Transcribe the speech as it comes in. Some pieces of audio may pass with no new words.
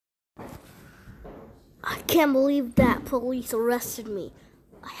I can't believe that police arrested me.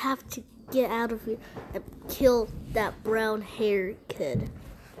 I have to get out of here and kill that brown-haired kid.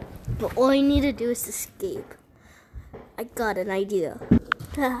 But all I need to do is escape. I got an idea.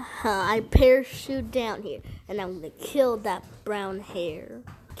 I parachute down here and I'm gonna kill that brown-haired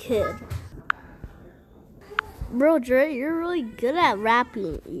kid. Bro, Dre, you're really good at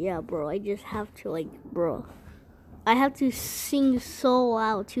rapping. Yeah, bro, I just have to, I have to sing so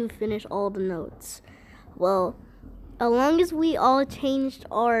loud to finish all the notes. Well, as long as we all changed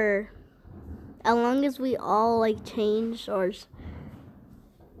our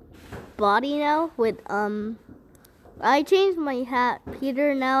body now with, I changed my hat.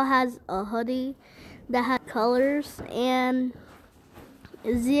 Peter now has a hoodie that has colors, and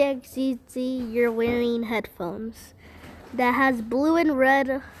zxzz, you're wearing headphones that has blue and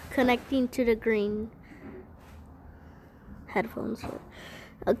red connecting to the green headphones.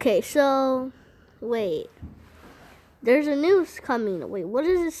 Okay, so wait, there's a news coming. Wait, what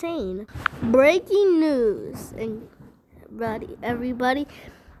is it saying? Breaking news, and everybody,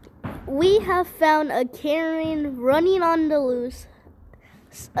 we have found a Karen running on the loose.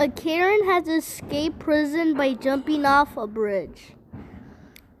 A Karen has escaped prison by jumping off a bridge.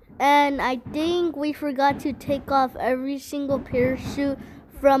 And I think we forgot to take off every single parachute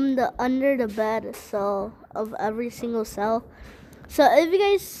from the under the bed cell of every single cell. So if you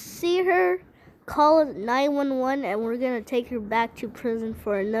guys see her, call 911 and we're gonna take her back to prison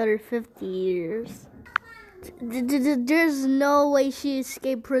for another 50 years. There's no way she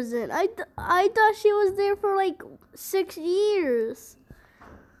escaped prison. I thought she was there for like 6 years.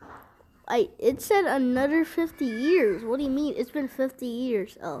 It said another 50 years. What do you mean? It's been 50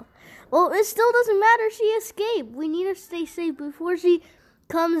 years. Oh. Well, it still doesn't matter. She escaped. We need to stay safe before she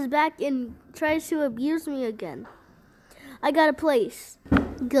comes back and tries to abuse me again. I got a place.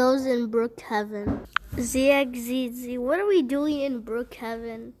 Goes in Brookhaven. zxzz, what are we doing in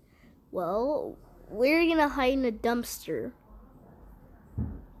Brookhaven? Well, we're gonna hide in a dumpster.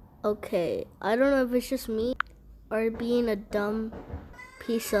 Okay, I don't know if it's just me or being a dumb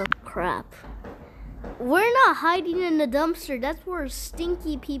piece of crap. We're not hiding in the dumpster. That's where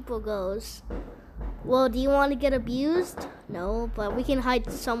stinky people goes. Well, do you want to get abused? No, but we can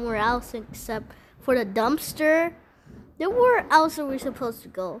hide somewhere else except for the dumpster. Then where else are we supposed to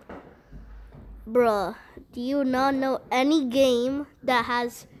go? Bruh, do you not know any game that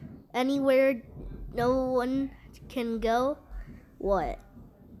has anywhere no one can go? What?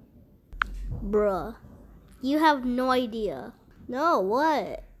 Bruh, you have no idea. No,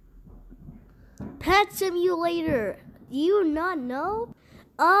 what? Pet Simulator. Do you not know?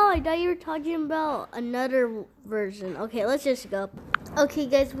 Oh, I thought you were talking about another version. Okay, let's just go. Okay,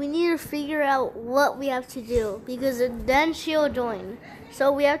 guys, we need to figure out what we have to do because then she'll join.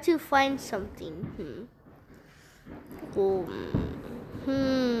 So we have to find something.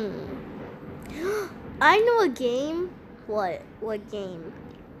 I know a game. What? What game?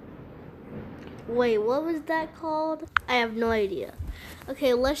 Wait, what was that called? I have no idea.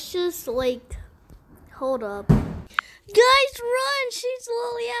 Okay, let's just hold up. Guys, run! She's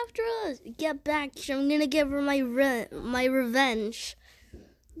literally after us. Get back here. I'm gonna give her my revenge.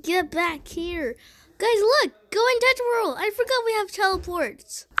 Get back here. Guys, look! Go in Touch World. I forgot we have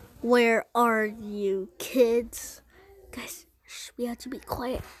teleports. Where are you, kids? Guys, we have to be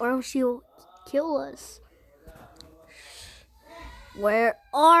quiet or else she'll kill us. Where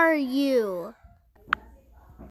are you?